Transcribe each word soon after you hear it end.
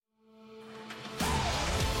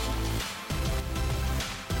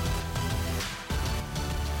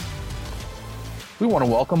We want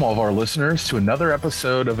to welcome all of our listeners to another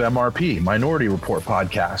episode of MRP, Minority Report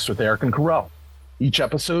Podcast with Eric and Carell. Each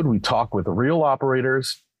episode, we talk with real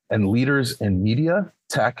operators and leaders in media,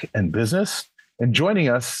 tech, and business. And joining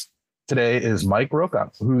us today is Mike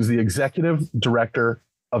Roca, who's the Executive Director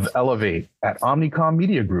of Elevate at Omnicom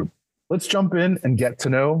Media Group. Let's jump in and get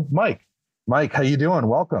to know Mike. Mike, how you doing?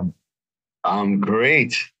 Welcome. I'm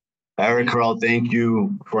great. Eric, Carell, thank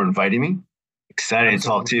you for inviting me. Excited to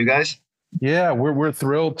talk to you guys. Yeah, we're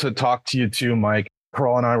thrilled to talk to you too, Mike.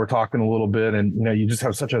 Carl and I were talking a little bit, and you just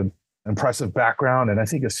have such an impressive background, and I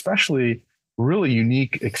think especially really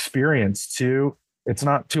unique experience too. It's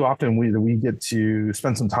not too often we get to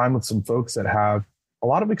spend some time with some folks that have a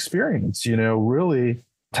lot of experience, really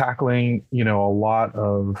tackling, a lot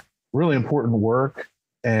of really important work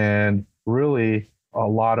and really a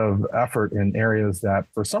lot of effort in areas that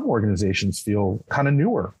for some organizations feel kind of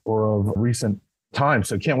newer or of recent time.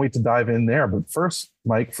 So can't wait to dive in there. But first,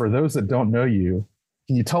 Mike, for those that don't know you,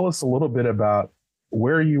 can you tell us a little bit about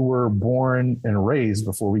where you were born and raised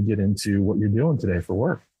before we get into what you're doing today for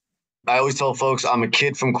work? I always tell folks I'm a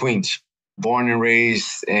kid from Queens, born and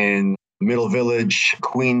raised in Middle Village,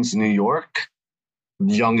 Queens, New York,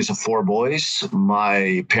 youngest of four boys.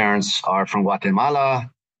 My parents are from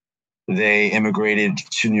Guatemala. They immigrated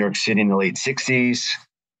to New York City in the late 60s.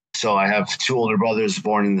 So I have two older brothers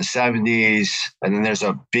born in the 70s. And then there's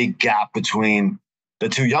a big gap between the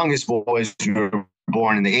two youngest boys who were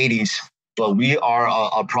born in the 80s. But we are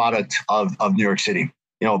a product of New York City.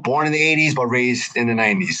 Born in the 80s, but raised in the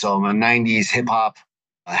 90s. So I'm a 90s hip hop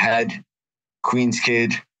head, Queens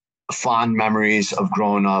kid, fond memories of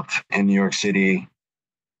growing up in New York City.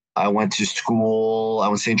 I went to school. I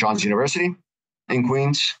went to St. John's University in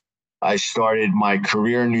Queens. I started my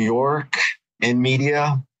career in New York in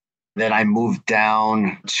media. Then I moved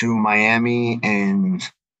down to Miami in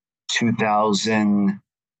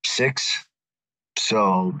 2006.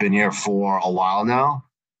 So been here for a while now,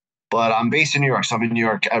 but I'm based in New York. So I'm in New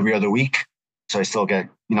York every other week. So I still get,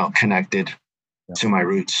 connected to my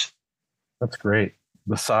roots. That's great.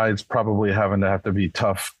 Besides probably having to have to be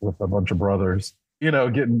tough with a bunch of brothers,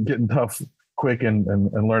 getting tough quick and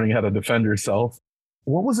learning how to defend yourself.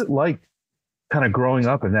 What was it like kind of growing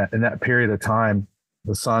up in that period of time?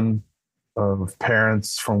 The son of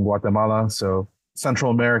parents from Guatemala, so Central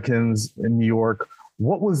Americans in New York.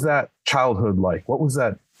 What was that childhood like? What was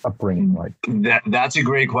that upbringing like? That's a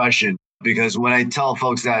great question, because when I tell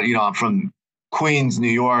folks that, I'm from Queens, New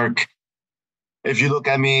York, if you look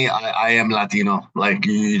at me, I am Latino. Like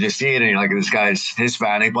you just see it and you're like, this guy's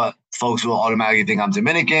Hispanic, but folks will automatically think I'm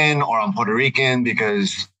Dominican or I'm Puerto Rican,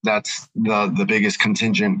 because that's the biggest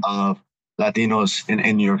contingent of Latinos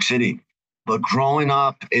in New York City. But growing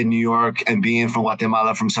up in New York and being from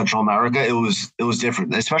Guatemala, from Central America, it was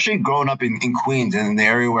different, especially growing up in Queens and in the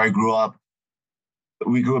area where I grew up.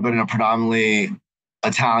 We grew up in a predominantly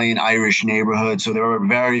Italian, Irish neighborhood. So there were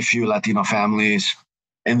very few Latino families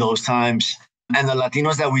in those times. And the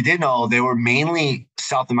Latinos that we did know, they were mainly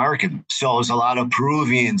South American. So it was a lot of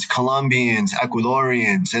Peruvians, Colombians,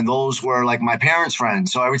 Ecuadorians, and those were like my parents'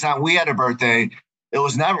 friends. So every time we had a birthday, it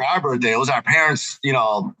was never our birthday. It was our parents',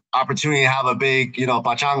 opportunity to have a big,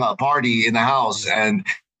 pachanga party in the house. And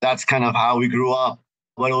that's kind of how we grew up.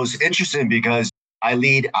 But it was interesting because I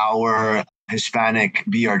lead our Hispanic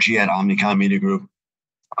BRG at Omnicom Media Group.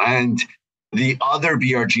 And the other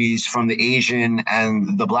BRGs from the Asian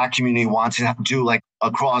and the Black community want to do like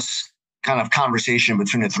a cross kind of conversation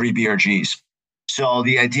between the three BRGs. So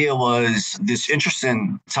the idea was this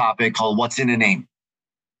interesting topic called What's in a Name?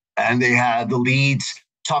 And they had the leads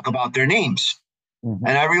talk about their names. Mm-hmm.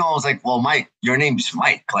 And everyone was like, well, Mike, your name's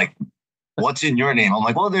Mike. Like, what's in your name? I'm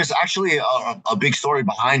like, well, there's actually a big story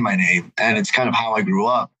behind my name. And it's kind of how I grew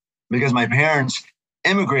up, because my parents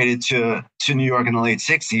immigrated to New York in the late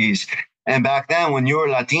 60s. And back then, when you were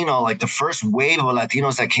Latino, like the first wave of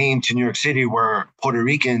Latinos that came to New York City were Puerto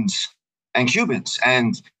Ricans and Cubans.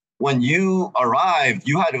 And when you arrived,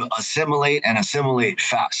 you had to assimilate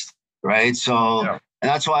fast, right? So, yeah. And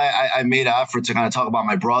that's why I made an effort to kind of talk about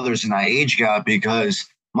my brothers and that age gap, because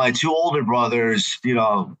my two older brothers,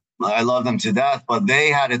 I love them to death, but they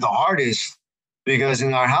had it the hardest because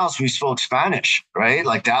in our house, we spoke Spanish, right?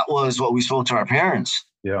 Like that was what we spoke to our parents.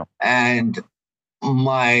 Yeah. And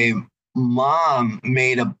my mom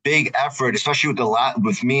made a big effort, especially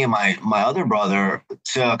with me and my other brother,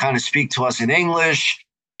 to kind of speak to us in English.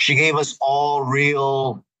 She gave us all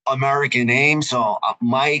real American names. So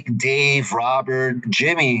Mike, Dave, Robert,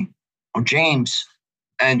 Jimmy, or James.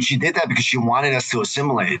 And she did that because she wanted us to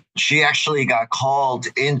assimilate. She actually got called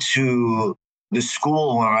into the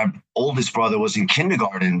school where my oldest brother was in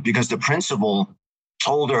kindergarten because the principal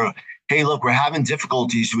told her, hey, look, we're having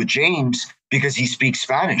difficulties with James because he speaks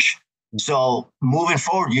Spanish. So moving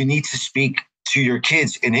forward, you need to speak to your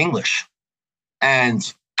kids in English.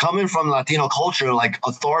 And coming from Latino culture, like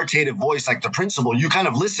authoritative voice, like the principal, you kind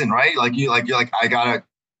of listen, right? You're like, I gotta,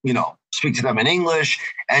 speak to them in English.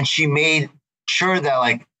 And she made sure that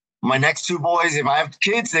like my next two boys, if I have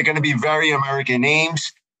kids, they're going to be very American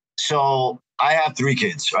names. So I have three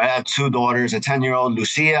kids, right? I have two daughters, a 10-year-old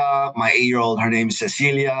Lucia, my 8-year-old, her name is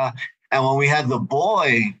Cecilia. And when we had the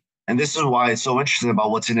boy, and this is why it's so interesting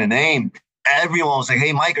about what's in the name, everyone was like,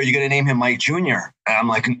 hey, Mike, are you going to name him Mike Jr.? And I'm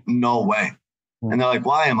like, no way. And they're like,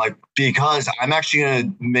 why? I'm like, because I'm actually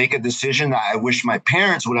going to make a decision that I wish my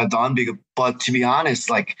parents would have done. But to be honest,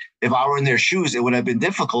 like if I were in their shoes, it would have been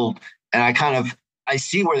difficult. And I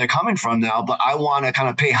see where they're coming from now, but I want to kind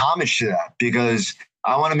of pay homage to that because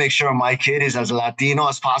I want to make sure my kid is as Latino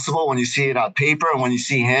as possible when you see it on paper and when you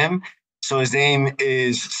see him. So his name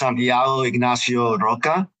is Santiago Ignacio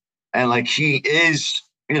Roca. And like he is,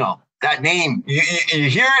 that name, you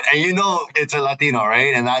hear it and it's a Latino,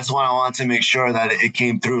 right? And that's why I want to make sure that it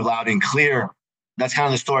came through loud and clear. That's kind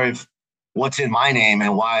of the story of what's in my name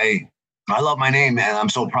and why I love my name. And I'm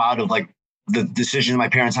so proud of like the decisions my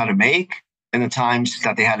parents had to make and the times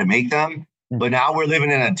that they had to make them. But now we're living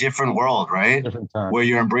in a different world, right? Where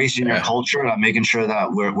you're embracing your culture and making sure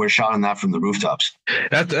that we're shouting that from the rooftops.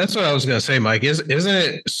 That's what I was going to say, Mike. Isn't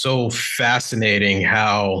it so fascinating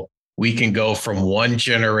how we can go from one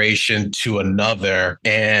generation to another?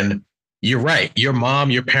 And you're right.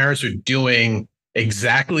 Your parents are doing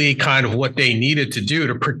exactly kind of what they needed to do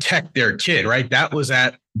to protect their kid, right? That was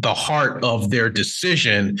at the heart of their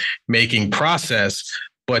decision-making process.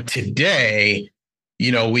 But today,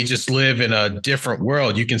 we just live in a different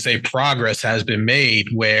world. You can say progress has been made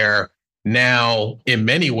where now, in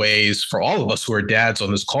many ways, for all of us who are dads on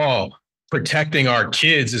this call, protecting our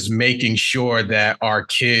kids is making sure that our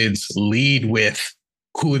kids lead with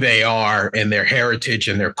who they are and their heritage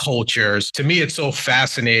and their cultures. To me, it's so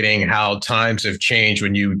fascinating how times have changed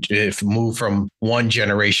when you move from one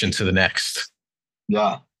generation to the next.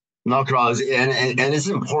 Yeah, no, Carl, and it's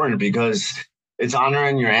important because it's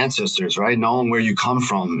honoring your ancestors, right? Knowing where you come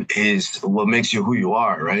from is what makes you who you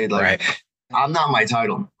are, right? Like, right. I'm not my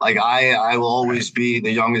title. Like I will always be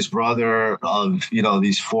the youngest brother of,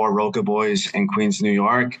 these 4 Roca boys in Queens, New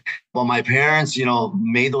York. But my parents,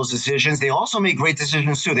 made those decisions. They also made great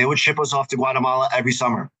decisions too. They would ship us off to Guatemala every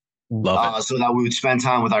summer. So that we would spend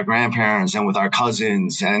time with our grandparents and with our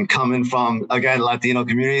cousins. And coming from, again, Latino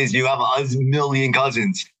communities, you have a million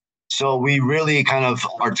cousins. So we really kind of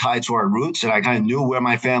are tied to our roots. And I kind of knew where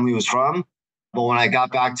my family was from. But when I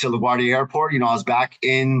got back to LaGuardia Airport, I was back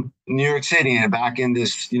in New York City and back in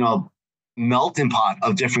this, melting pot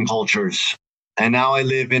of different cultures. And now I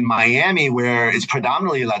live in Miami where it's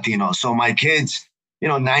predominantly Latino. So my kids,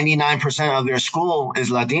 99% of their school is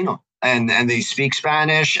Latino and they speak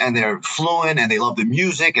Spanish and they're fluent and they love the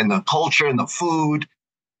music and the culture and the food.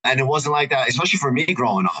 And it wasn't like that, especially for me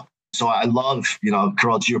growing up. So I love,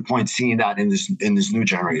 Carl, to your point, seeing that in this new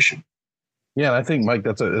generation. Yeah, I think, Mike,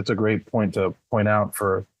 that's a great point to point out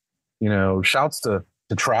for, shouts to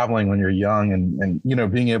traveling when you're young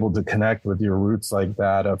and being able to connect with your roots like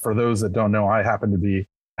that. For those that don't know, I happen to be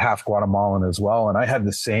half Guatemalan as well. And I had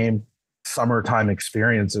the same summertime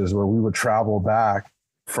experiences where we would travel back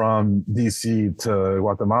from DC to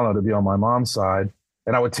Guatemala to be on my mom's side.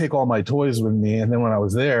 And I would take all my toys with me. And then when I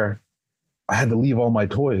was there, I had to leave all my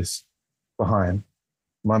toys behind.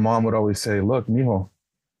 My mom would always say, look, mijo,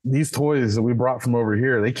 these toys that we brought from over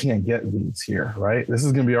here, they can't get these here, right? This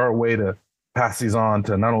is going to be our way to pass these on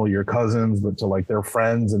to not only your cousins, but to like their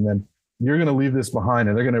friends. And then you're going to leave this behind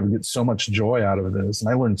and they're going to get so much joy out of this. And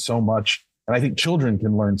I learned so much. And I think children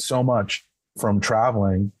can learn so much from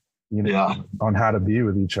traveling, on how to be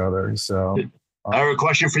with each other. So I have a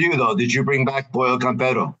question for you though. Did you bring back Pollo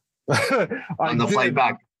Campero on the flight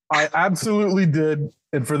back? I absolutely did.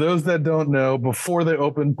 And for those that don't know, before they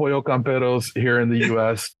opened Pollo Camperos here in the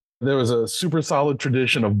U.S., there was a super solid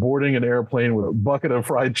tradition of boarding an airplane with a bucket of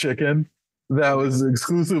fried chicken that was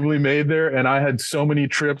exclusively made there. And I had so many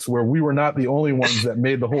trips where we were not the only ones that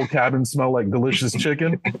made the whole cabin smell like delicious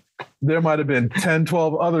chicken. There might have been 10,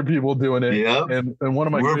 12 other people doing it. Yep. And one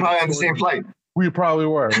of my we're probably on the same flight. We probably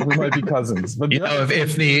were. We might be cousins. But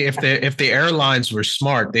if the airlines were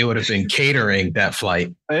smart, they would have been catering that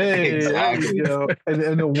flight. Hey, exactly. And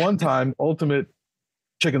then one time, ultimate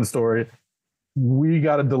chicken story, we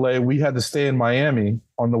got a delay. We had to stay in Miami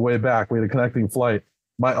on the way back. We had a connecting flight.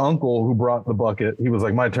 My uncle, who brought the bucket, he was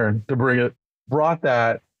like, my turn to bring it, brought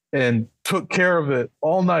that and took care of it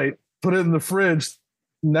all night, put it in the fridge,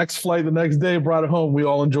 next flight the next day, brought it home. We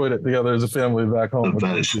all enjoyed it together as a family back home.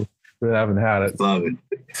 We haven't had it. Love it.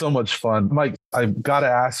 So much fun. Mike, I've got to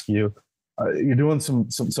ask you, you're doing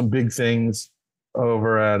some big things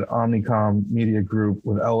over at Omnicom Media Group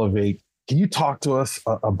with Elevate. Can you talk to us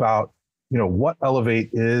about, what Elevate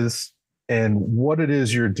is and what it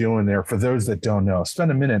is you're doing there for those that don't know? Spend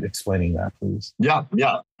a minute explaining that, please. Yeah.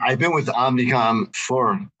 I've been with Omnicom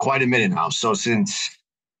for quite a minute now. So since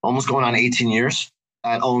almost going on 18 years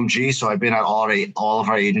at OMG. So I've been at all of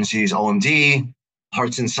our agencies, OMD,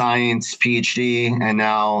 Hearts and Science, PhD, and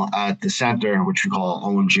now at the center, which we call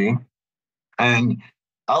OMG. And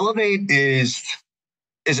Elevate is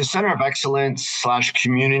a center of excellence /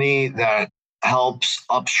 community that helps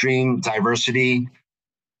upstream diversity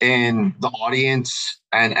in the audience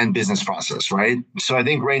and business process, right? So I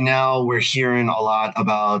think right now we're hearing a lot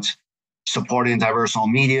about supporting diverse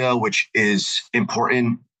media, which is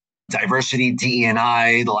important. Diversity,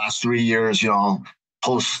 DE&I, the last 3 years,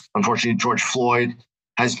 post, unfortunately, George Floyd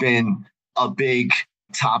has been a big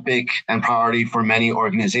topic and priority for many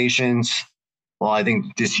organizations. Well, I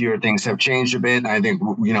think this year things have changed a bit. I think,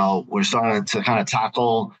 we're starting to kind of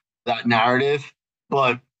tackle that narrative.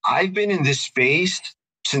 But I've been in this space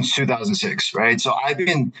since 2006, right? So I've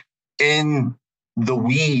been in the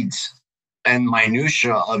weeds and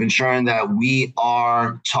minutia of ensuring that we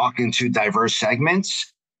are talking to diverse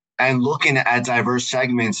segments and looking at diverse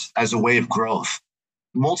segments as a way of growth.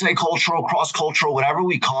 Multicultural, cross-cultural, whatever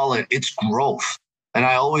we call it, it's growth. And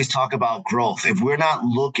I always talk about growth. If we're not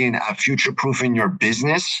looking at future-proofing your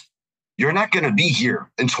business, you're not going to be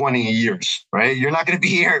here in 20 years, right? You're not going to be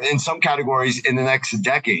here in some categories in the next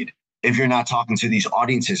decade if you're not talking to these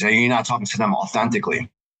audiences and you're not talking to them authentically.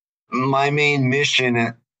 My main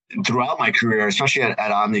mission throughout my career, especially at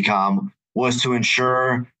Omnicom, was to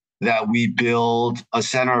ensure that we build a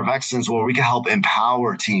center of excellence where we can help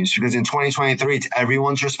empower teams. Because in 2023, it's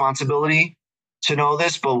everyone's responsibility to know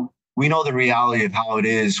this, but we know the reality of how it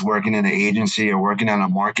is working in an agency or working on a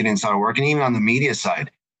marketing side or working even on the media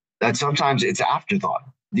side, that sometimes it's afterthought.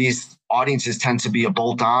 These audiences tend to be a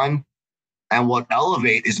bolt-on, and what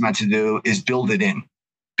Elevate is meant to do is build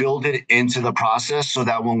it into the process so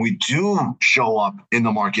that when we do show up in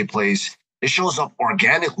the marketplace, it shows up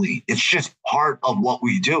organically. It's just part of what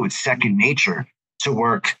we do. It's second nature to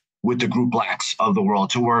work with the Group Blacks of the world,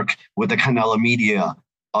 to work with the Canela Media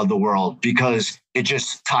of the world, because it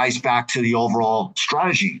just ties back to the overall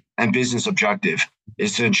strategy and business objective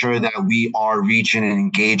is to ensure that we are reaching and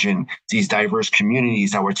engaging these diverse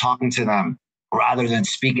communities, that we're talking to them rather than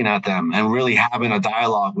speaking at them and really having a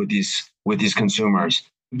dialogue with these consumers.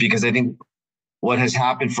 Because I think what has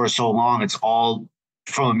happened for so long, it's all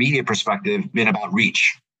from a media perspective been about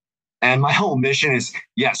reach. And my whole mission is,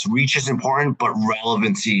 yes, reach is important, but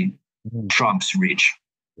relevancy trumps reach,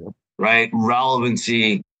 right?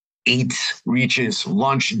 Relevancy eats, reaches,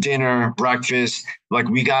 lunch, dinner, breakfast. Like,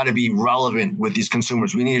 we got to be relevant with these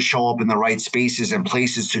consumers. We need to show up in the right spaces and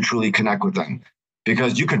places to truly connect with them,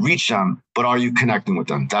 because you could reach them, but are you connecting with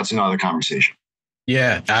them? That's another conversation.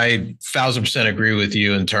 Yeah, I 1,000% agree with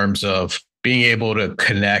you in terms of being able to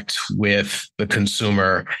connect with the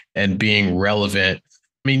consumer and being relevant.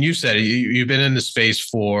 I mean, you said it, you've been in the space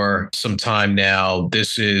for some time now.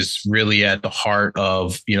 This is really at the heart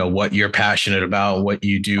of, what you're passionate about, what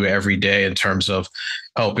you do every day in terms of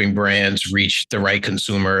helping brands reach the right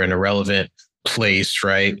consumer in a relevant place,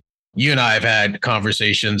 right? You and I have had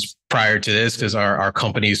conversations prior to this because our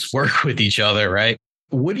companies work with each other, right?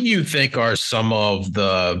 What do you think are some of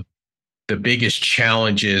the biggest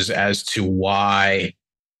challenges as to why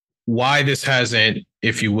this hasn't,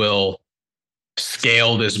 if you will,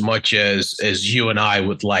 scaled as much as you and I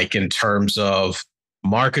would like, in terms of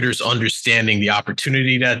marketers understanding the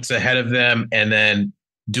opportunity that's ahead of them and then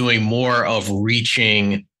doing more of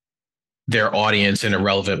reaching their audience in a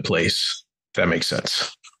relevant place, if that makes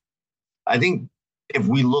sense? I think if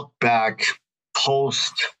we look back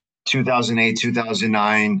post 2008,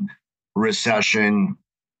 2009 recession,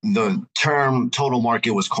 the term total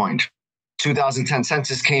market was coined. 2010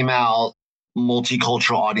 census came out.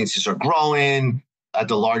 Multicultural audiences are growing at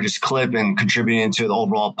the largest clip and contributing to the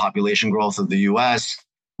overall population growth of the US.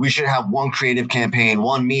 We should have one creative campaign,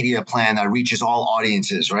 one media plan that reaches all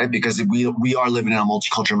audiences, right? Because we are living in a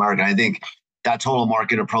multicultural America. I think that total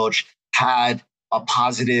market approach had a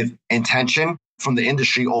positive intention from the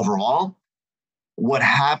industry overall. What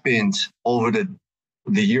happened over the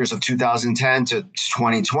years of 2010 to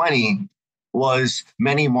 2020 was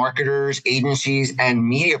many marketers, agencies, and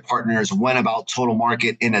media partners went about total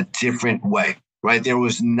market in a different way, right? There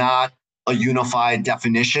was not a unified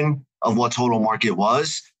definition of what total market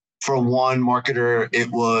was. for one marketer,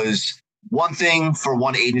 it was one thing. For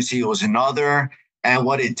one agency, it was another. And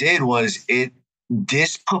what it did was it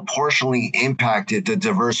disproportionately impacted the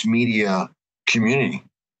diverse media community,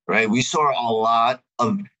 right? We saw a lot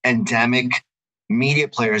of endemic media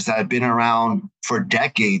players that have been around for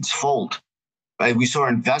decades fold, right? We saw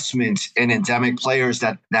investments in endemic players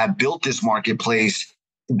that built this marketplace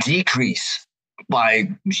decrease by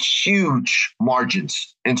huge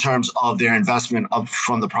margins in terms of their investment up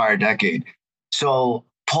from the prior decade. So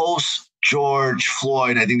post George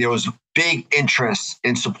Floyd, I think there was big interest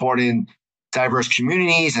in supporting diverse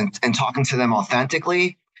communities and talking to them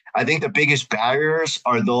authentically. I think the biggest barriers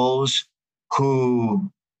are those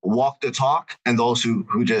who walk the talk and those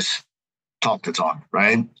who just talk the talk,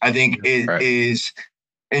 right? I think it is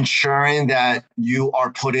ensuring that you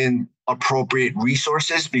are putting appropriate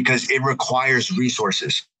resources because it requires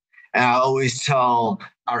resources. And I always tell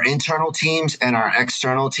our internal teams and our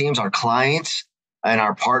external teams, our clients and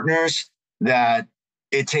our partners, that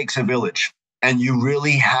it takes a village and you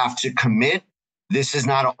really have to commit. This is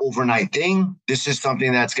not an overnight thing. This is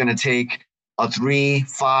something that's going to take a 3,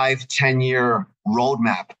 5, 10-year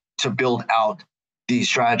roadmap to build out these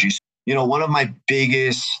strategies. You know, one of my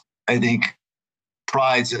biggest, I think,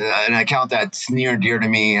 prides, an account that's near and dear to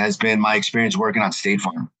me, has been my experience working on State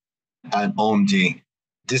Farm at OMD.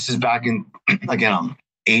 This is back in, again, I'm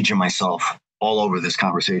aging myself all over this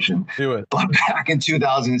conversation. Do it. But back in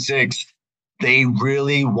 2006, they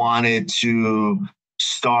really wanted to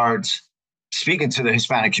start speaking to the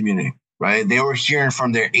Hispanic community, right? They were hearing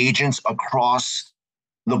from their agents across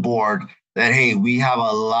the board that, hey, we have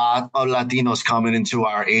a lot of Latinos coming into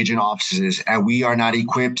our agent offices and we are not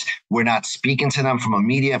equipped. We're not speaking to them from a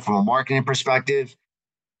media, from a marketing perspective.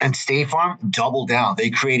 And State Farm doubled down.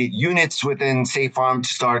 They created units within State Farm to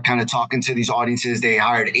start kind of talking to these audiences. They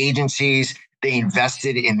hired agencies. They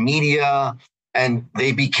invested in media, and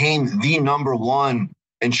they became the number one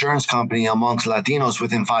insurance company amongst Latinos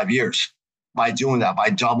within 5 years by doing that, by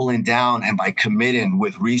doubling down and by committing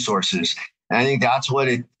with resources. And I think that's what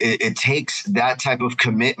it takes, that type of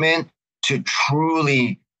commitment to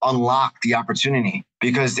truly unlock the opportunity,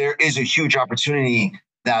 because there is a huge opportunity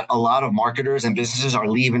that a lot of marketers and businesses are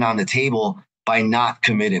leaving on the table by not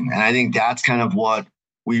committing. And I think that's kind of what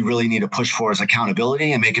we really need to push for, is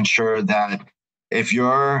accountability and making sure that if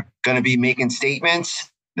you're going to be making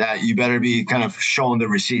statements, that you better be kind of showing the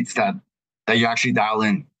receipts that you actually dial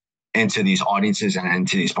in into these audiences and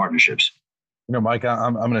into these partnerships. You know, Mike,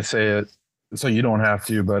 I'm going to say it so you don't have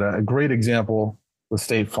to, but a great example with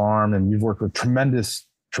State Farm, and you've worked with tremendous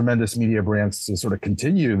media brands to sort of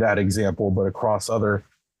continue that example, but across other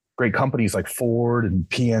great companies like Ford and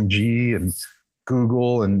P&G and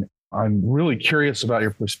Google. And I'm really curious about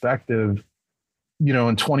your perspective. You know,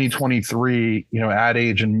 in 2023, you know, Ad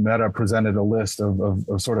Age and Meta presented a list of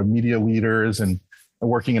sort of media leaders and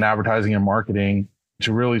working in advertising and marketing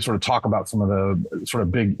to really sort of talk about some of the sort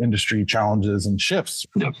of big industry challenges and shifts.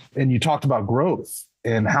 Yep. And you talked about growth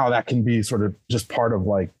and how that can be sort of just part of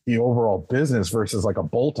like the overall business versus like a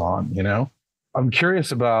bolt-on, you know? I'm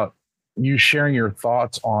curious about you sharing your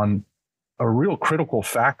thoughts on a real critical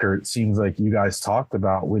factor it seems like you guys talked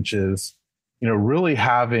about, which is, you know, really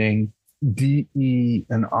having DE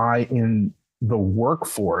and I in the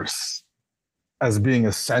workforce as being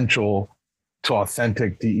essential to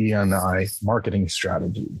authentic DE and I marketing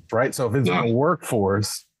strategy, right? So if it's in a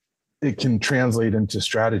workforce, it can translate into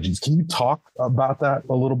strategies. Can you talk about that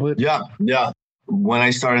a little bit? Yeah. When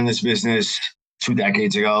I started this business 2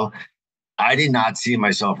 decades ago, I did not see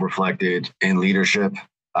myself reflected in leadership.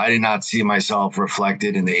 I did not see myself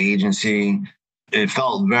reflected in the agency. It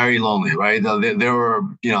felt very lonely, right? There were,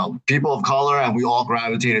 you know, people of color, and we all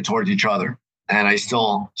gravitated towards each other. And I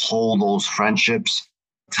still hold those friendships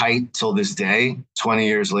tight till this day, 20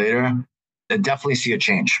 years later. I definitely see a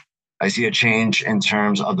change. I see a change in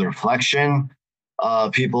terms of the reflection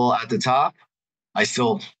of people at the top. I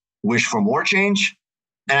still wish for more change.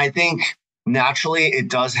 And I think naturally it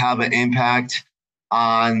does have an impact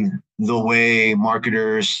on the way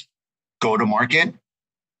marketers go to market.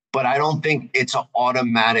 But I don't think it's an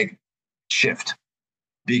automatic shift,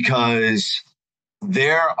 because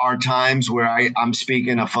there are times where I'm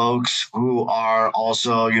speaking to folks who are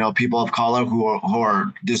also, you know, people of color who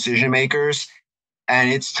are decision makers, and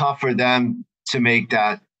it's tough for them to make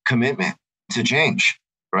that commitment to change,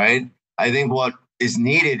 right? I think what is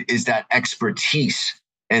needed is that expertise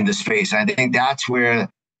in the space. I think that's where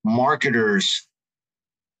marketers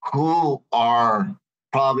who are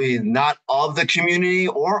probably not of the community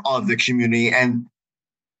or of the community and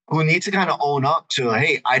who need to kind of own up to,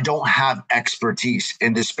 hey, I don't have expertise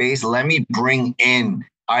in this space. Let me bring in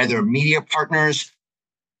either media partners,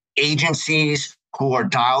 agencies who are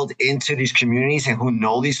dialed into these communities and who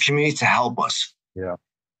know these communities to help us. Yeah.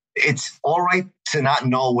 It's all right to not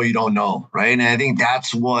know what you don't know, right? And I think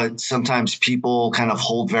that's what sometimes people kind of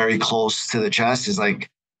hold very close to the chest is like,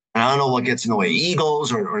 I don't know what gets in the way,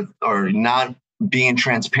 egos or not being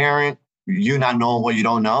transparent, you not knowing what you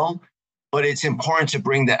don't know. But it's important to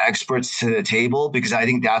bring the experts to the table because I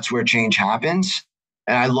think that's where change happens.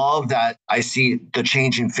 And I love that I see the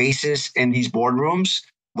change in faces in these boardrooms,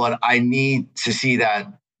 but I need to see that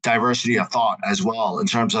diversity of thought as well in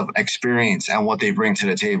terms of experience and what they bring to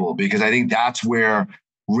the table, because I think that's where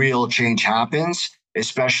real change happens,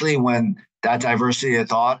 especially when that diversity of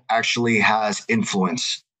thought actually has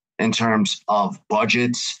influence in terms of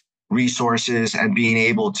budgets, resources, and being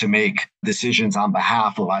able to make decisions on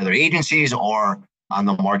behalf of either agencies or on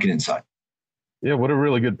the marketing side. Yeah, what a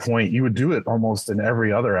really good point. You would do it almost in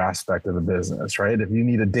every other aspect of the business, right? If you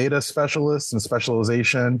need a data specialist and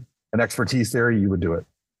specialization and expertise there, you would do it.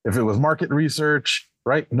 If it was market research,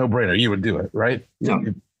 right? No brainer, you would do it, right? Yeah.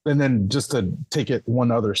 And then just to take it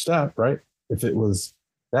one other step, right? If it was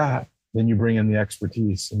that, then you bring in the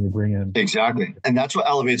expertise and you bring in. Exactly. And that's what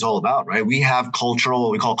Elevate's all about, right? We have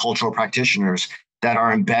what we call cultural practitioners that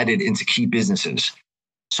are embedded into key businesses.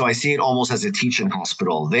 So I see it almost as a teaching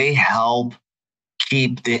hospital. They help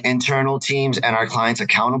keep the internal teams and our clients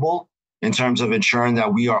accountable in terms of ensuring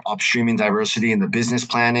that we are upstreaming diversity in the business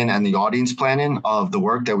planning and the audience planning of the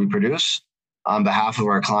work that we produce on behalf of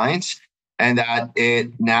our clients, and that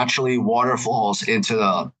it naturally waterfalls into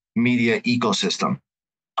the media ecosystem.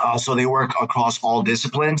 So they work across all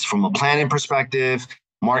disciplines from a planning perspective,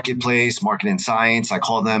 marketplace, marketing science. I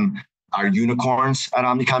call them our unicorns at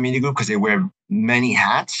Omnicom Media Group because they wear many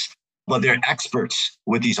hats, but they're experts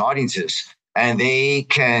with these audiences. And they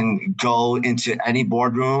can go into any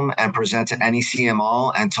boardroom and present to any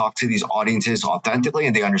CMO and talk to these audiences authentically.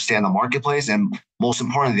 And they understand the marketplace. And most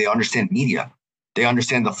importantly, they understand media. They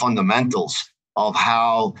understand the fundamentals of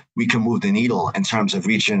how we can move the needle in terms of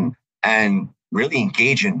reaching and really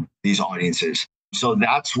engaging these audiences. So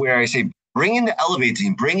that's where I say, bring in the Elevate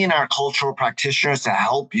team, bring in our cultural practitioners to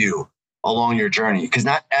help you along your journey. Because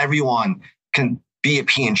not everyone can be a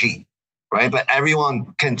P&G. Right? But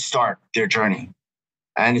everyone can start their journey.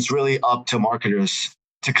 And it's really up to marketers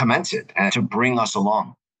to commence it and to bring us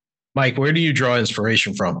along. Mike, where do you draw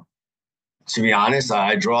inspiration from? To be honest,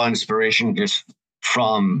 I draw inspiration just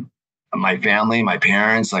from my family, my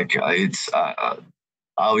parents. Like I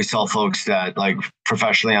always tell folks that like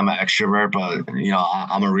professionally, I'm an extrovert, but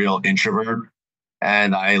I'm a real introvert.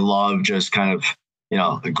 And I love just kind of,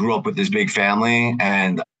 I grew up with this big family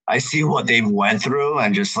and I see what they went through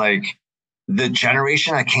and just like, the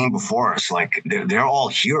generation that came before us, like they're all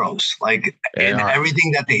heroes, like in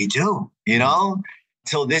everything that they do,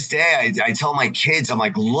 Till this day, I tell my kids, I'm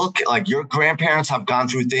like, look, like your grandparents have gone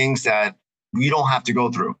through things that we don't have to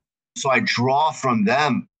go through. So I draw from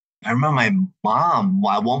them. I remember my mom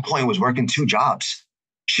at one point was working 2 jobs.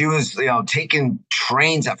 She was, taking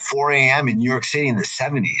trains at 4 a.m. in New York City in the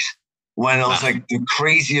 70s when it was like the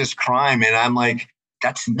craziest crime. And I'm like,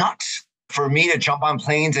 that's nuts. For me to jump on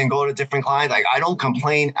planes and go to different clients, like I don't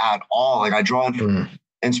complain at all. Like I draw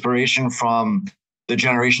inspiration from the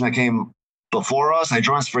generation that came before us. I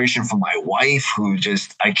draw inspiration from my wife, who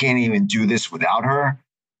I can't even do this without her.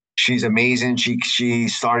 She's amazing. She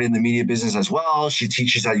started in the media business as well. She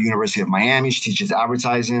teaches at University of Miami. She teaches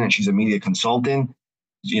advertising and she's a media consultant.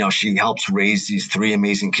 She helps raise these 3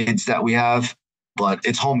 amazing kids that we have. But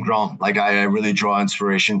it's homegrown. Like I really draw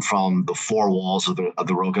inspiration from the 4 walls of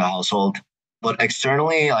the Roca household. But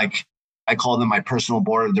externally, like I call them my personal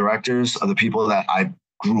board of directors of the people that I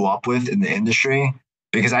grew up with in the industry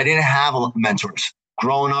because I didn't have mentors.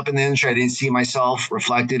 Growing up in the industry, I didn't see myself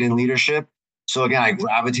reflected in leadership. So again, I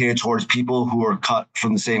gravitated towards people who were cut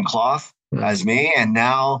from the same cloth as me. And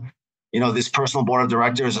now, this personal board of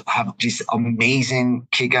directors have these amazing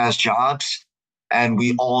kick-ass jobs. And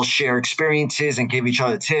we all share experiences and give each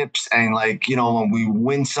other tips. And when we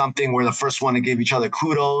win something, we're the first one to give each other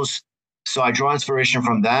kudos. So I draw inspiration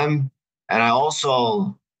from them. And I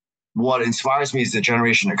also, what inspires me is the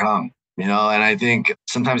generation to come, and I think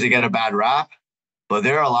sometimes they get a bad rap, but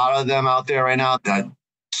there are a lot of them out there right now that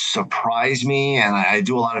surprise me. And I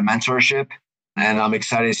do a lot of mentorship and I'm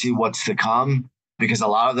excited to see what's to come because a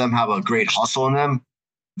lot of them have a great hustle in them.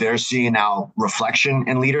 They're seeing now reflection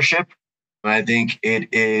in leadership. And I think it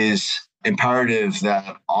is imperative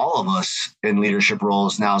that all of us in leadership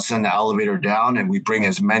roles now send the elevator down and we bring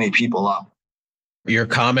as many people up. Your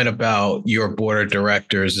comment about your board of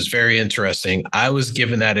directors is very interesting. I was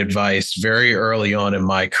given that advice very early on in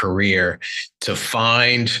my career to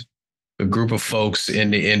find a group of folks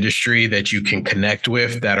in the industry that you can connect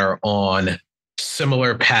with that are on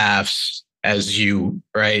similar paths as you,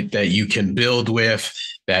 right? That you can build with,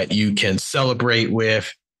 that you can celebrate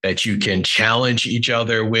with, that you can challenge each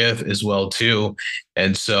other with as well too.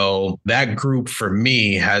 And so that group for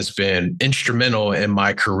me has been instrumental in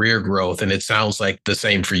my career growth. And it sounds like the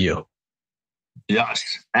same for you. Yes.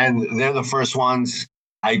 And they're the first ones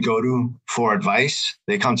I go to for advice.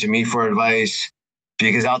 They come to me for advice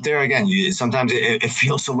because out there, again, sometimes it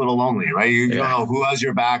feels a little lonely, right? You don't know who has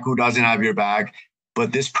your back, who doesn't have your back.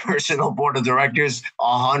 But this personal board of directors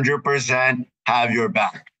 100% have your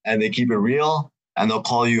back, and they keep it real, and they'll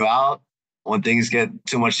call you out when things get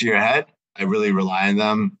too much to your head. I really rely on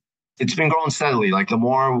them. It's been growing steadily. Like the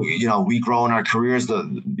more we grow in our careers,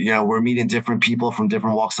 we're meeting different people from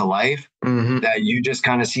different walks of life that you just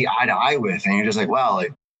kind of see eye to eye with, and you're just like, well,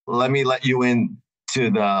 like, let me let you in to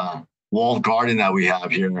the walled garden that we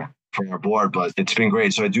have here for our board. But it's been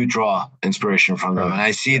great. So I do draw inspiration from them, and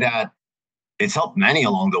I see that it's helped many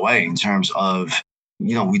along the way in terms of,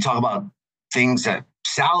 we talk about things that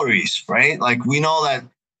salaries, right? Like we know that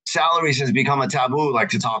salaries has become a taboo, like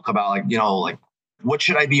to talk about, like what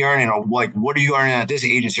should I be earning, or like what are you earning at this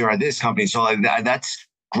agency or at this company? So like that's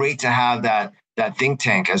great to have that think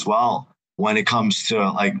tank as well when it comes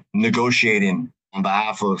to like negotiating on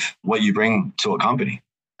behalf of what you bring to a company.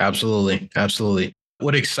 Absolutely. Absolutely.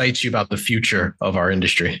 What excites you about the future of our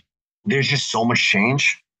industry? There's just so much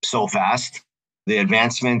change so fast. The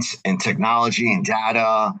advancements in technology and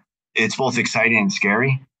data, it's both exciting and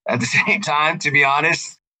scary at the same time, to be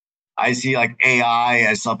honest. I see like AI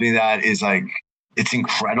as something that is like, it's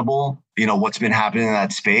incredible, what's been happening in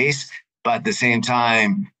that space. But at the same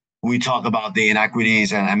time, we talk about the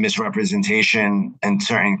inequities and misrepresentation in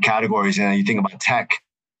certain categories. And you think about tech,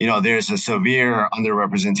 there's a severe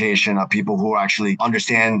underrepresentation of people who actually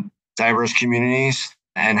understand diverse communities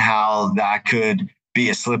and how that could be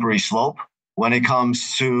a slippery slope when it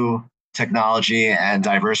comes to technology and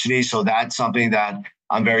diversity. So that's something that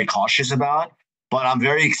I'm very cautious about, but I'm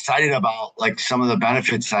very excited about like some of the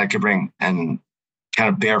benefits that it could bring and kind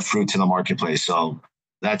of bear fruit to the marketplace. So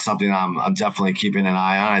that's something I'm definitely keeping an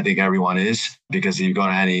eye on. I think everyone is, because if you go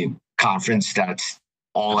to any conference, that's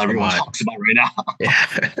all everyone talks about right now.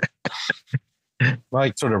 Yeah.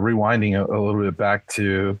 Like sort of rewinding a little bit back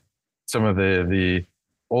to some of the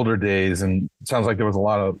older days, and it sounds like there was a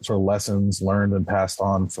lot of sort of lessons learned and passed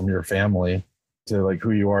on from your family to like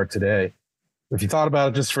who you are today. If you thought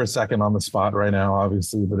about it just for a second on the spot right now,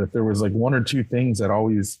 obviously, but if there was like one or two things that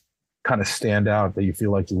always kind of stand out that you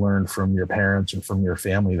feel like you learned from your parents or from your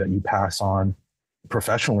family that you pass on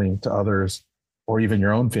professionally to others, or even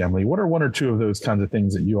your own family, what are one or two of those kinds of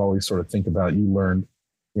things that you always sort of think about you learned,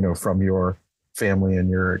 from your family and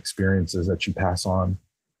your experiences that you pass on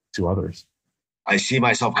to others? I see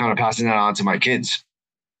myself kind of passing that on to my kids,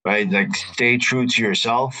 right? Like stay true to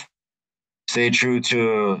yourself, stay true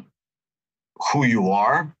to who you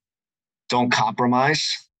are, don't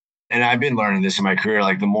compromise. And I've been learning this in my career.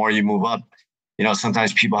 Like the more you move up,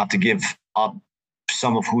 sometimes people have to give up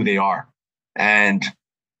some of who they are. And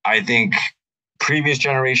I think previous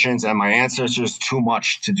generations and my ancestors too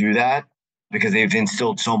much to do that because they've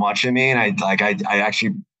instilled so much in me. And I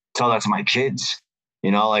actually tell that to my kids.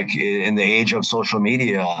 Like in the age of social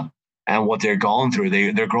media and what they're going through,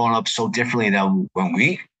 they're growing up so differently than when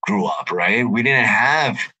we grew up, right? We didn't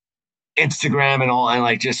have Instagram and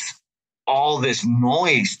like just all this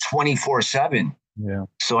noise 24/7. Yeah.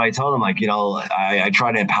 So I tell them I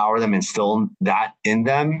try to empower them, instill that in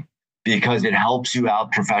them because it helps you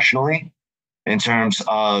out professionally in terms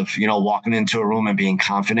of, walking into a room and being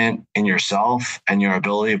confident in yourself and your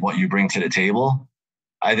ability of what you bring to the table.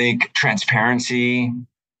 I think transparency,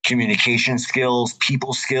 communication skills,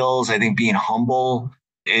 people skills, I think being humble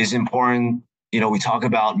is important. We talk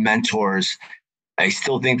about mentors. I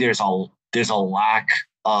still think there's a lack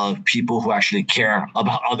of people who actually care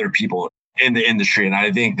about other people in the industry. And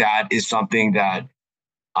I think that is something that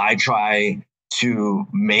I try to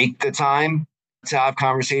make the time to have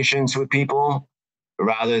conversations with people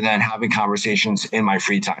rather than having conversations in my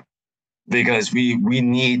free time, because we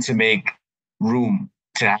need to make room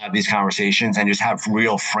to have these conversations and just have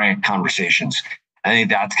real, frank conversations. I think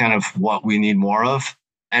that's kind of what we need more of.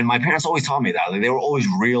 And my parents always taught me that. Like, they were always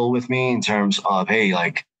real with me in terms of, hey,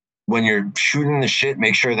 like when you're shooting the shit,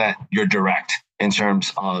 make sure that you're direct in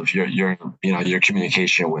terms of your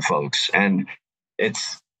communication with folks. And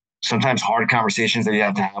it's sometimes hard conversations that you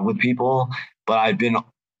have to have with people, but I've been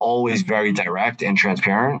always very direct and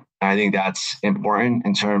transparent. I think that's important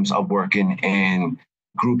in terms of working in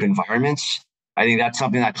group environments. I think that's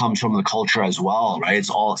something that comes from the culture as well, right?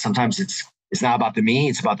 Sometimes it's not about the me,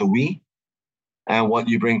 it's about the we and what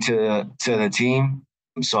you bring to the team.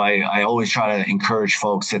 So I always try to encourage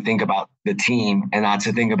folks to think about the team and not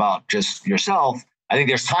to think about just yourself. I think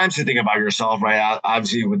there's times to think about yourself, right?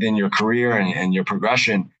 Obviously within your career and your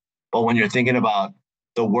progression. But when you're thinking about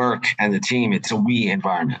the work and the team, it's a we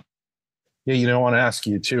environment. Yeah, I want to ask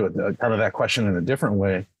you too, kind of that question in a different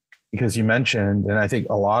way, because you mentioned, and I think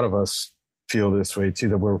a lot of us feel this way too,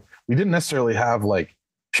 that we didn't necessarily have like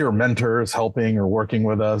pure mentors helping or working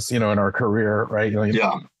with us, in our career, right? You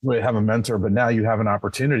have a mentor, but now you have an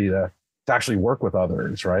opportunity to actually work with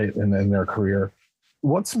others, right? In their career.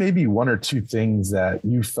 What's maybe one or two things that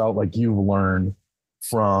you felt like you've learned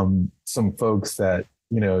from some folks that,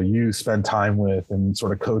 you spend time with and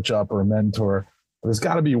sort of coach up or mentor? There's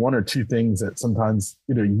got to be one or two things that sometimes,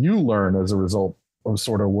 you learn as a result of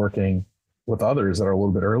sort of working with others that are a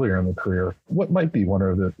little bit earlier in the career. What might be one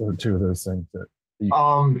or two of those things that you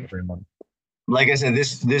every month? Like I said,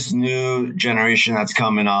 this new generation that's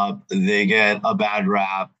coming up, they get a bad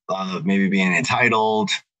rap of maybe being entitled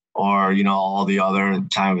or, all the other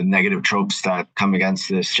kind of negative tropes that come against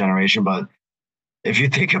this generation. But if you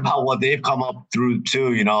think about what they've come up through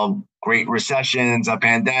too, great recessions, a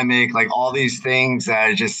pandemic, like all these things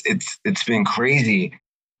that it's been crazy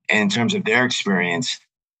in terms of their experience.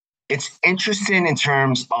 It's interesting in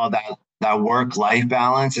terms of that work-life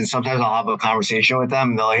balance. And sometimes I'll have a conversation with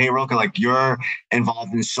them and they're like, hey, Roca, like you're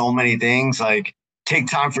involved in so many things, like take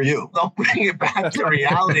time for you. They'll bring it back to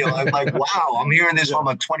reality. like, wow, I'm hearing this from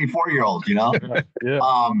a 24-year-old,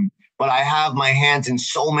 Yeah. But I have my hands in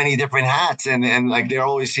so many different hats and like they're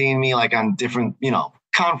always seeing me like on different,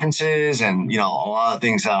 conferences and, a lot of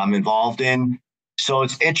things that I'm involved in. So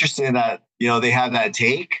it's interesting that, they have that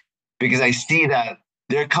take because I see that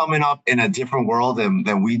they're coming up in a different world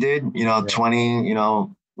than we did, 20,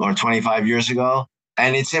 or 25 years ago.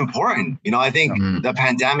 And it's important. I think the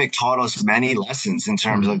pandemic taught us many lessons in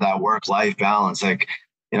terms of that work-life balance. Like,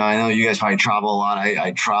 I know you guys probably travel a lot.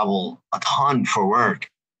 I travel a ton for work,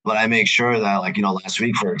 but I make sure that like, last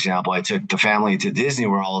week, for example, I took the family to Disney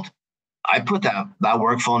World. I put that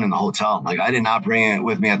work phone in the hotel. Like I did not bring it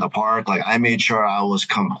with me at the park. Like I made sure I was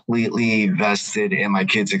completely vested in my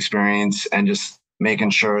kids' experience and just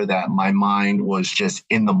making sure that my mind was just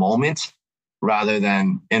in the moment rather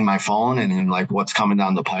than in my phone and in like what's coming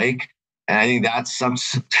down the pike. And I think that's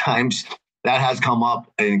sometimes that has come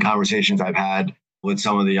up in conversations I've had with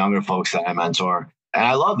some of the younger folks that I mentor. And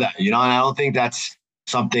I love that, and I don't think that's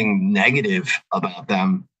something negative about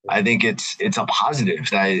them. I think it's a positive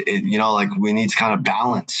that, like we need to kind of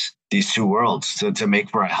balance these two worlds to make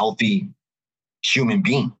for a healthy human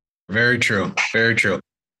being. Very true. Very true.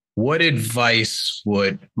 What advice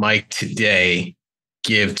would Mike today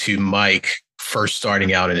give to Mike first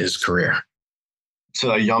starting out in his career?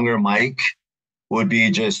 To a younger Mike would be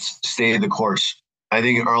just stay the course. I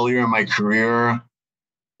think earlier in my career,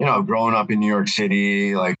 growing up in New York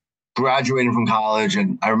City, like graduating from college,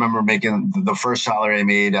 and I remember making the first salary I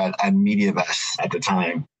made at MediaVest at the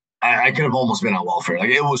time. I could have almost been on welfare. Like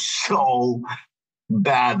it was so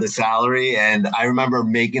bad, the salary. And I remember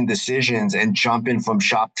making decisions and jumping from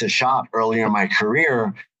shop to shop earlier in my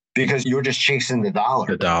career because you were just chasing the dollar.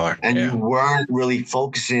 The dollar. And you weren't really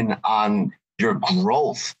focusing on your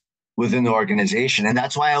growth within the organization. And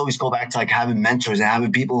that's why I always go back to like having mentors and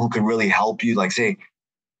having people who can really help you, like say,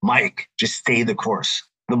 Mike, just stay the course.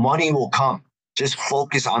 The money will come. Just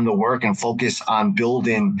focus on the work and focus on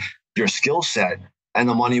building your skill set and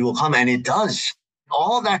the money will come. And it does.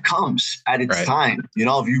 All that comes at its time.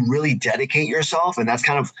 If you really dedicate yourself, and that's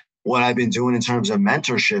kind of what I've been doing in terms of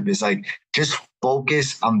mentorship is like, just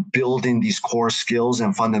focus on building these core skills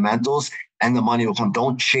and fundamentals and the money will come.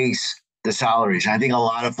 Don't chase the salaries. And I think a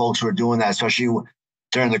lot of folks were doing that, especially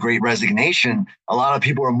during the Great Resignation. A lot of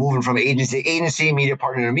people are moving from agency to agency, media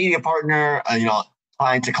partner to media partner,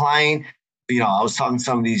 client to client. I was talking to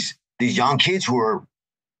some of these young kids who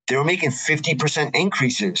they were making 50%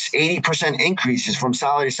 increases, 80% increases from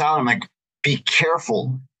salary to salary. I'm like, be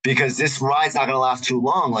careful because this ride's not going to last too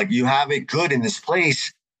long. Like you have it good in this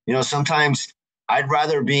place. Sometimes I'd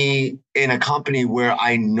rather be in a company where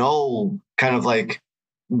I know kind of like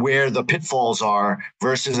where the pitfalls are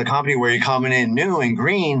versus a company where you're coming in new and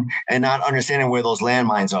green and not understanding where those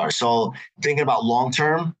landmines are. So thinking about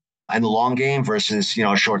long-term and the long game versus,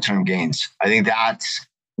 short-term gains. I think that's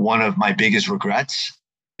one of my biggest regrets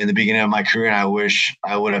in the beginning of my career. And I wish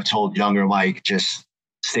I would have told younger Mike, just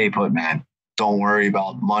stay put, man. Don't worry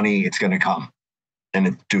about money. It's going to come.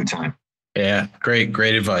 in due time. Yeah,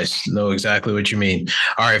 great advice. Know exactly what you mean.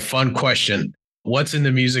 All right, fun question. What's in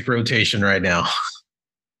the music rotation right now?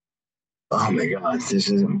 Oh my God, this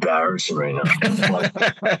is embarrassing right now.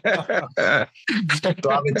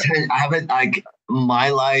 My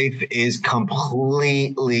life is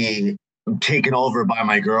completely taken over by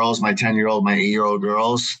my girls, my 10-year-old, my 8-year-old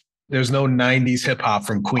girls. There's no 90s hip hop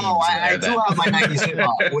from Queens. Oh, I do have my 90s hip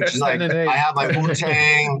hop, which is like, I have my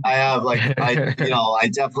Wu-Tang. I have I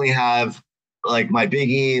definitely have like my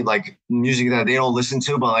Biggie, like music that they don't listen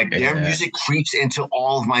to, but like their music creeps into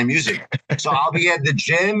all of my music. So I'll be at the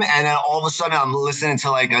gym and then all of a sudden I'm listening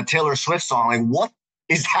to like a Taylor Swift song. Like, what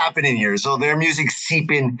is happening here? So their music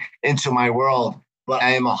seeping into my world. But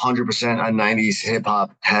I am 100% a 90s hip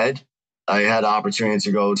hop head. I had the opportunity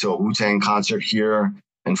to go to a Wu-Tang concert here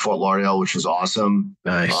in Fort Lauderdale, which was awesome.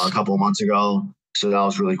 Nice. A couple of months ago. So that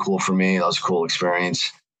was really cool for me. That was a cool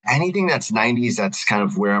experience. Anything that's 90s, that's kind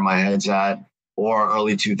of where my head's at, or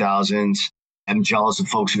early 2000s. I'm jealous of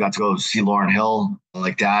folks who got to go see Lauryn Hill.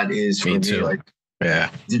 Like that is for me. Like,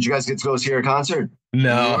 yeah. Did you guys get to go see her concert?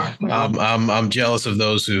 No, I'm jealous of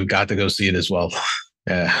those who got to go see it as well.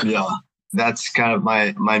 Yeah. That's kind of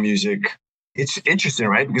my music. It's interesting,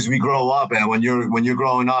 right? Because we grow up, and when you're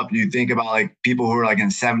growing up, you think about like people who are like in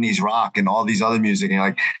 70s rock and all these other music, and you're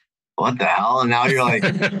like, what the hell? And now you're like,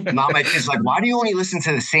 now my kids are like, why do you only listen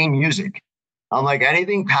to the same music? I'm like,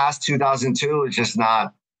 anything past 2002 is just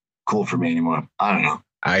not cool for me anymore. I don't know.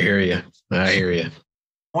 I hear you.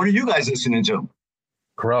 What are you guys listening to?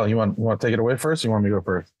 Corral, you want to take it away first? Or you want me to go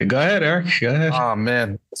first? Go ahead, Eric. Go ahead. Oh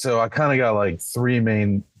man, so I kind of got like three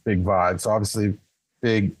main big vibes. So obviously,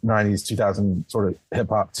 big 90s, 2000 sort of hip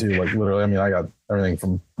hop too. Like literally, I mean, I got everything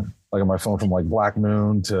from like on my phone from like Black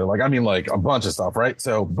Moon to like, I mean, like a bunch of stuff, right?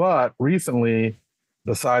 So, but recently,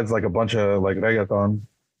 besides like a bunch of like reggaeton,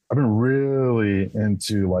 I've been really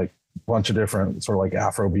into like a bunch of different sort of like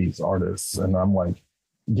Afrobeats artists, and I'm like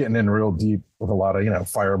getting in real deep with a lot of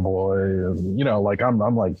Fireboy, like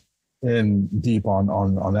I'm like in deep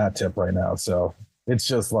on that tip right now. So it's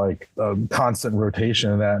just like a constant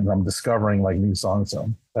rotation of that, and I'm discovering like new songs.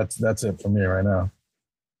 So that's it for me right now.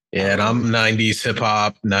 Yeah, and I'm 90s hip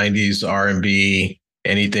hop, 90s R&B,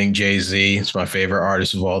 anything Jay-Z. It's my favorite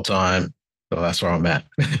artist of all time. So that's where I'm at.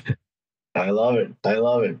 I love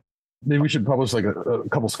it. Maybe we should publish like a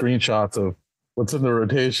couple screenshots of what's in the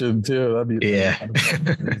rotation too. That'd be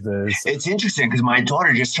these days. It's interesting because my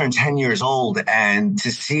daughter just turned 10 years old, and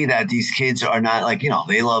to see that these kids are not like,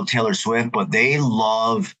 they love Taylor Swift, but they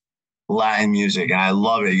love Latin music. And I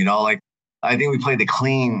love it. Like I think we played the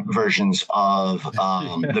clean versions of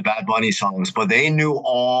the Bad Bunny songs, but they knew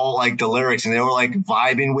all like the lyrics and they were like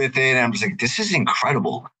vibing with it. And I'm just like, this is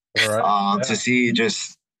incredible to see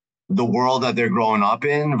just the world that they're growing up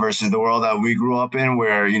in versus the world that we grew up in,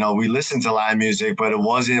 where, we listened to Latin music, but it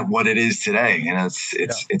wasn't what it is today. And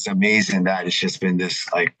it's amazing that it's just been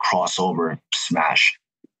this like crossover smash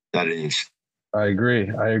that it is. I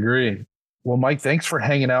agree. Well, Mike, thanks for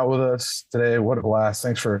hanging out with us today. What a blast.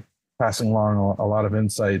 Thanks for passing along a lot of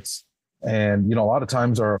insights. And, a lot of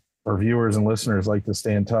times our viewers and listeners like to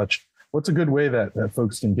stay in touch. What's a good way that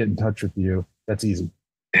folks can get in touch with you? That's easy.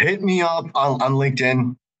 Hit me up on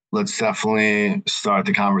LinkedIn. Let's definitely start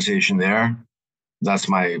the conversation there. That's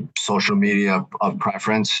my social media of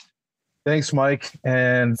preference. Thanks, Mike.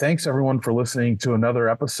 And thanks everyone for listening to another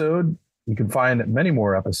episode. You can find many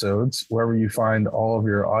more episodes wherever you find all of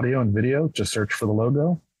your audio and video. Just search for the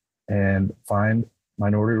logo and find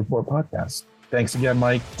Minority Report Podcast. Thanks again,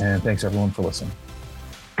 Mike. And thanks everyone for listening.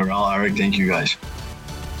 Eric, thank you guys.